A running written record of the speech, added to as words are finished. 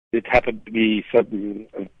It happened to be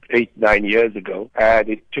 8-9 years ago, and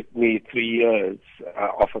it took me 3 years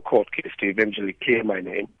of a court case to eventually clear my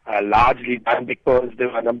name, largely done because there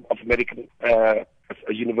were a number of American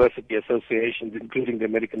university associations, including the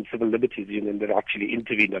American Civil Liberties Union, that actually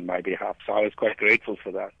intervened on my behalf. So I was quite grateful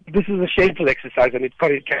for that. This is a shameful exercise, and it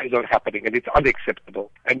carries on happening, and it's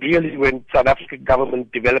unacceptable. And really, when South African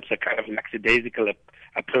government develops a kind of lackadaisical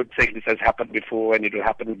approach saying this has happened before and it will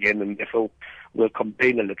happen again, and therefore we'll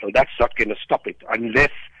complain a little, that's not going to stop it unless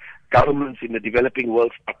governments in the developing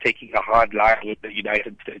world are taking a hard line with the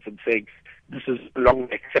United States and saying this is no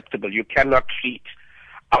longer acceptable. You cannot treat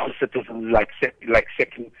our citizens like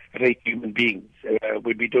second-rate human beings.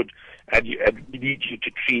 We don't, and we need you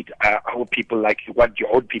to treat our people like you want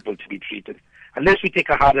your own people to be treated. Unless we take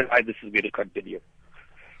a harder line, this is going to continue.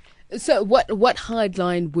 So what hard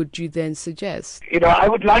line would you then suggest? I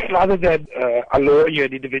would like, rather than a lawyer,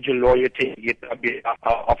 an individual lawyer taking it on behalf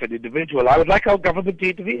of an individual, I would like our government to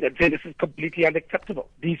intervene and say this is completely unacceptable.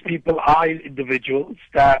 These people are individuals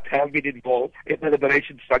that have been involved in the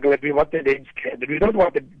liberation struggle, and we want their names cleared. And we don't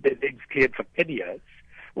want their names cleared for 10 years.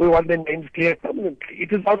 We want their names cleared permanently.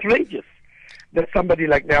 It is outrageous that somebody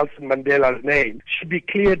like Nelson Mandela's name should be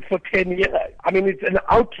cleared for 10 years. I mean, it's an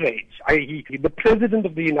outrage. The President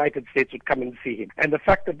of the United States would come and see him. And the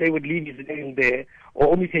fact that they would leave his name there or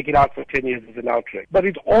only take it out for 10 years is an outrage. But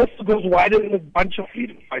it also goes wider than a bunch of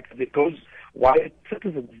freedom fighters. It goes wider to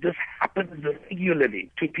citizens. This happens regularly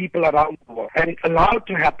to people around the world. And it's allowed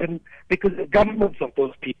to happen because the governments of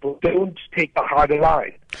those people don't take a harder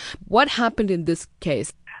line. What happened in this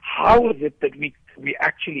case? How is it that we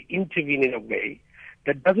actually intervene in a way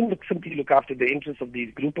that doesn't simply look after the interests of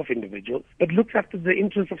these group of individuals, but looks after the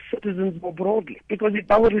interests of citizens more broadly? Because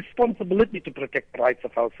it's our responsibility to protect the rights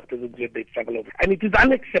of our citizens when they struggle over. And it is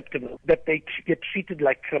unacceptable that they get treated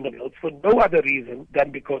like criminals for no other reason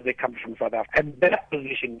than because they come from South Africa. And that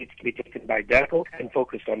position needs to be taken by DIRCO and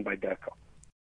focused on by DIRCO.